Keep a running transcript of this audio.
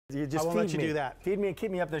You just I won't let you do that. Feed me and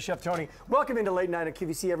keep me up there, Chef Tony. Welcome into Late Night at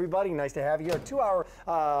QVC, everybody. Nice to have you. A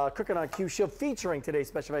 2-hour Cooking on Q show featuring today's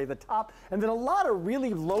special value at the top, and then a lot of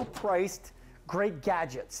really low-priced, great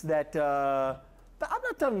gadgets that I've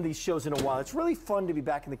not done these shows in a while. It's really fun to be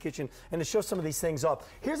back in the kitchen and to show some of these things off.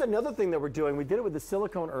 Here's another thing that we're doing. We did it with the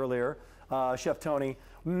silicone earlier, Chef Tony,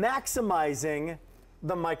 maximizing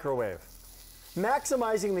the microwave.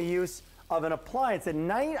 Maximizing the use of an appliance that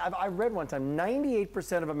I read one time,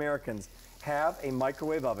 98% of Americans have a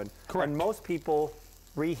microwave oven. Correct. And most people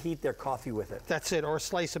reheat their coffee with it. That's it, or a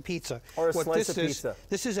slice of pizza. Or a slice of pizza.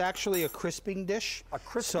 This is actually a crisping dish. A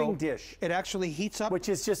crisping dish. It actually heats up. Which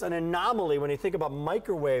is just an anomaly when you think about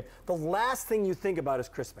microwave. The last thing you think about is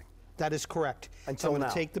crisping. That is correct. Until so I'm now.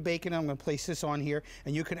 going to take the bacon, I'm going to place this on here,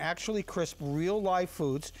 and you can actually crisp real live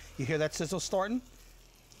foods. You hear that sizzle starting?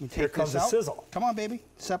 Here comes the sizzle. Come on, baby.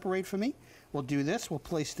 Separate for me. We'll do this. We'll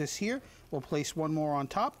place this here. We'll place one more on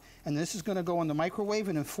top. And this is going to go in the microwave.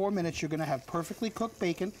 And in 4 minutes, you're going to have perfectly cooked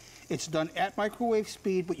bacon. It's done at microwave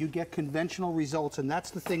speed, but you get conventional results. And that's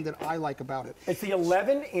the thing that I like about it. It's the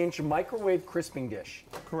 11-inch microwave crisping dish.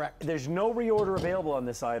 Correct. There's no reorder available on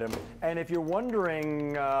this item. And if you're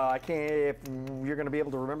wondering if you're going to be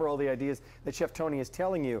able to remember all the ideas that Chef Tony is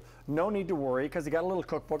telling you, no need to worry, because you got a little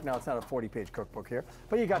cookbook. Now, it's not a 40-page cookbook here,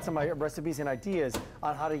 but you got some recipes and ideas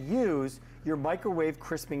on how to use your microwave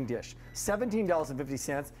crisping dish.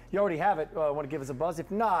 $17.50. You already have it. Want to give us a buzz? If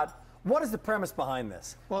not, what is the premise behind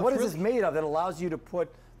this? Well, what is this made of that allows you to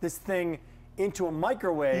put this thing into a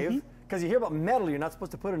microwave? Because you hear about metal, you're not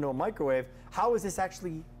supposed to put it into a microwave. How is this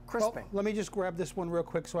actually crisping? Well, let me just grab this one real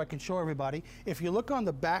quick so I can show everybody. If you look on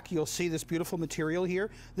the back, you'll see this beautiful material here.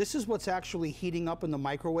 This is what's actually heating up in the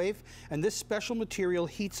microwave, and this special material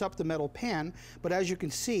heats up the metal pan, but as you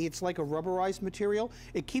can see, it's like a rubberized material.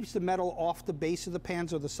 It keeps the metal off the base of the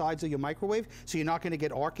pans or the sides of your microwave, so you're not going to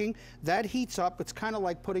get arcing. That heats up. It's kind of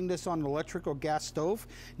like putting this on an electric or gas stove.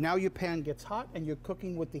 Now your pan gets hot, and you're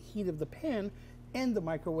cooking with the heat of the pan and the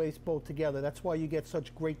microwaves both together. That's why you get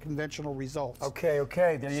such great conventional results. Okay,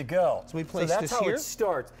 there you go. So we place this here. That's how it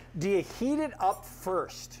starts. Do you heat it up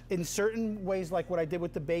first? In certain ways, like what I did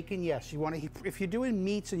with the bacon, yes. You want to, if you're doing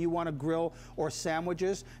meats and you want to grill or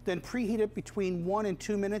sandwiches, then preheat it between 1 and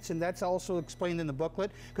 2 minutes, and that's also explained in the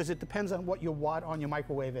booklet, because it depends on what your watt on your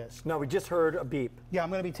microwave is. No, we just heard a beep. Yeah, I'm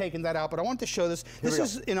going to be taking that out, but I want to show this. This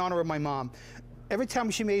is in honor of my mom. Every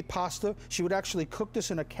time she made pasta, she would actually cook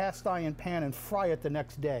this in a cast iron pan and fry it the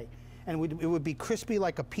next day. And it would be crispy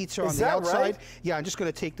like a pizza on the outside. Right? Yeah, I'm just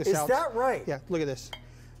going to take this out. Is that right? Yeah, look at this.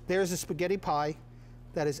 There's a spaghetti pie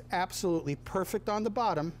that is absolutely perfect on the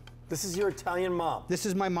bottom. This is your Italian mom. This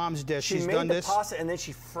is my mom's dish. She's done this. She made the pasta and then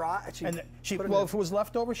she fried. Well, if it was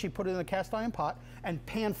left over, she put it in a cast iron pot and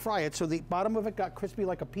pan fry it, so the bottom of it got crispy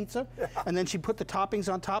like a pizza. Yeah. And then she put the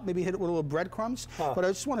toppings on top, maybe hit it with a little breadcrumbs. But I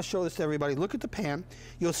just want to show this to everybody. Look at the pan.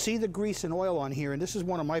 You'll see the grease and oil on here, and this is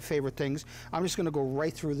one of my favorite things. I'm just going to go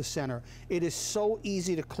right through the center. It is so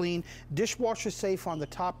easy to clean, dishwasher safe on the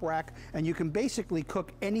top rack, and you can basically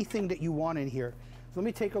cook anything that you want in here. Let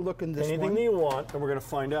me take a look in this one. Anything that you want, and we're going to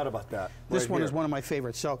find out about that. This one is one of my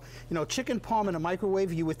favorites. So, you know, chicken palm in a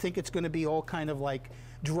microwave, you would think it's going to be all kind of like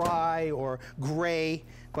dry or gray,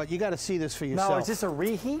 but you got to see this for yourself. Now, is this a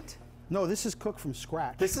reheat? No, this is cooked from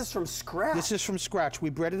scratch. This is from scratch? This is from scratch. We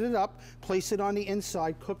breaded it up, placed it on the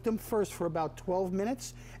inside, cooked them first for about 12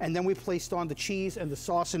 minutes, and then we placed on the cheese and the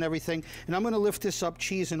sauce and everything. And I'm going to lift this up,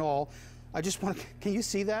 cheese and all. I just want to, can you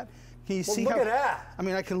see that? Can you see look at that. I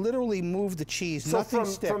mean, I can literally move the cheese. So nothing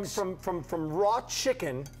sticks. From raw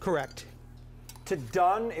chicken. Correct. To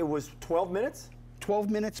done, it was 12 minutes? 12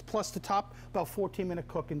 minutes plus the top, about 14-minute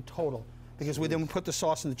cook in total. Because we then put the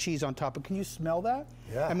sauce and the cheese on top. But can you smell that?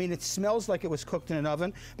 Yeah. I mean, it smells like it was cooked in an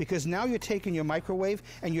oven, because now you're taking your microwave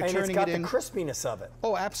and you're turning it in. And it's got the crispiness of it.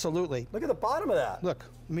 Oh, absolutely. Look at the bottom of that. Look,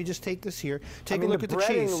 let me just take this here. Take a look at the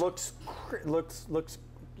cheese. The breading looks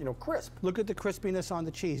you know, crisp. Look at the crispiness on the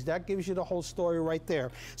cheese. That gives you the whole story right there.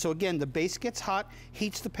 So again, the base gets hot,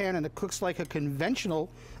 heats the pan, and it cooks like a conventional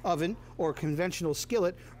oven or a conventional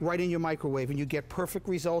skillet right in your microwave, and you get perfect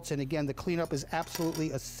results. And again, the cleanup is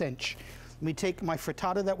absolutely a cinch. Let me take my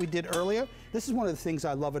frittata that we did earlier. This is one of the things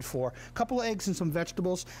I love it for. A couple of eggs and some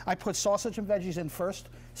vegetables. I put sausage and veggies in first,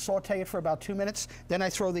 saute it for about 2 minutes, then I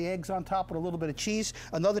throw the eggs on top with a little bit of cheese,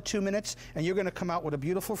 another 2 minutes, and you're gonna come out with a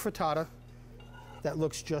beautiful frittata that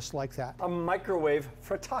looks just like that. A microwave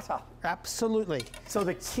frittata. Absolutely. So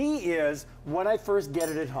the key is when I first get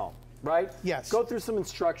it at home, right? Yes. Go through some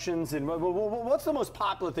instructions, and what's the most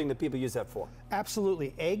popular thing that people use that for?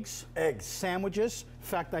 Absolutely. Eggs. Eggs. Sandwiches. In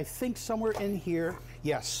fact, I think somewhere in here,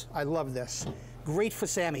 yes, I love this. Great for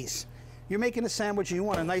Sammy's. You're making a sandwich and you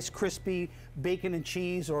want a nice crispy bacon and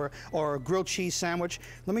cheese or a grilled cheese sandwich.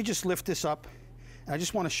 Let me just lift this up. I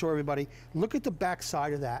just want to show everybody, look at the back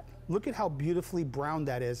side of that. Look at how beautifully brown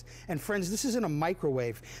that is. And friends, this is in a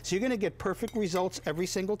microwave. So you're going to get perfect results every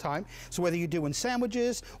single time. So whether you're doing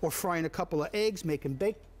sandwiches or frying a couple of eggs, making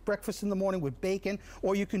breakfast in the morning with bacon,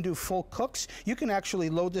 or you can do full cooks. You can actually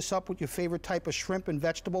load this up with your favorite type of shrimp and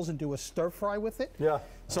vegetables and do a stir fry with it. Yeah.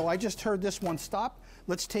 So I just heard this one stop.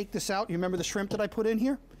 Let's take this out. You remember the shrimp that I put in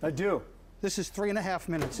here? I do. This is 3.5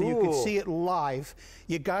 minutes, so you can see it live.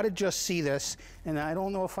 You got to just see this. And I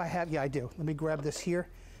don't know if I have, yeah, I do. Let me grab this here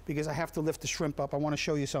because I have to lift the shrimp up. I want to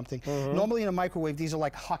show you something. Normally in a microwave, these are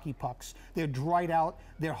like hockey pucks. They're dried out,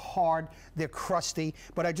 they're hard, they're crusty,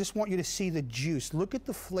 but I just want you to see the juice. Look at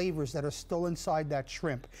the flavors that are still inside that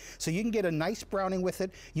shrimp. So you can get a nice browning with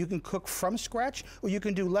it. You can cook from scratch, or you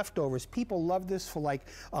can do leftovers. People love this for like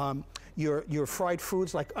your fried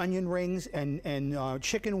foods like onion rings and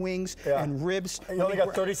chicken wings and ribs. You only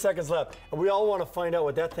got 30 seconds left. And we all want to find out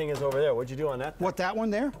what that thing is over there. What'd you do on that thing? What, that one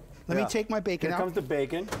there? Let me take my bacon out. Here comes the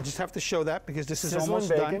bacon. I just have to show that because this is Sizzling almost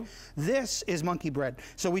bacon. done. This is monkey bread.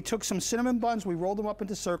 So we took some cinnamon buns, we rolled them up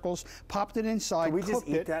into circles, popped it inside, Can we cooked just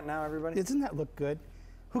eat it. that now, everybody? Doesn't that look good?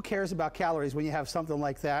 Who cares about calories when you have something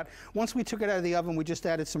like that? Once we took it out of the oven, we just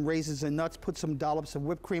added some raisins and nuts, put some dollops of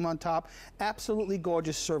whipped cream on top. Absolutely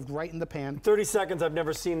gorgeous, served right in the pan. 30 seconds. I've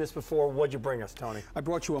never seen this before. What'd you bring us, Tony? I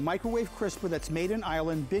brought you a microwave crisper that's made in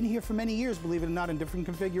Ireland, been here for many years, believe it or not, in different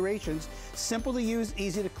configurations. Simple to use,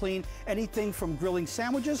 easy to clean, anything from grilling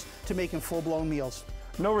sandwiches to making full-blown meals.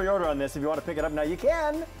 No reorder on this. If you want to pick it up now, you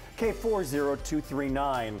can.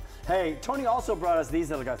 K40239. Hey, Tony also brought us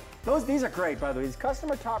these little guys. These are great, by the way. These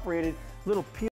customer top rated little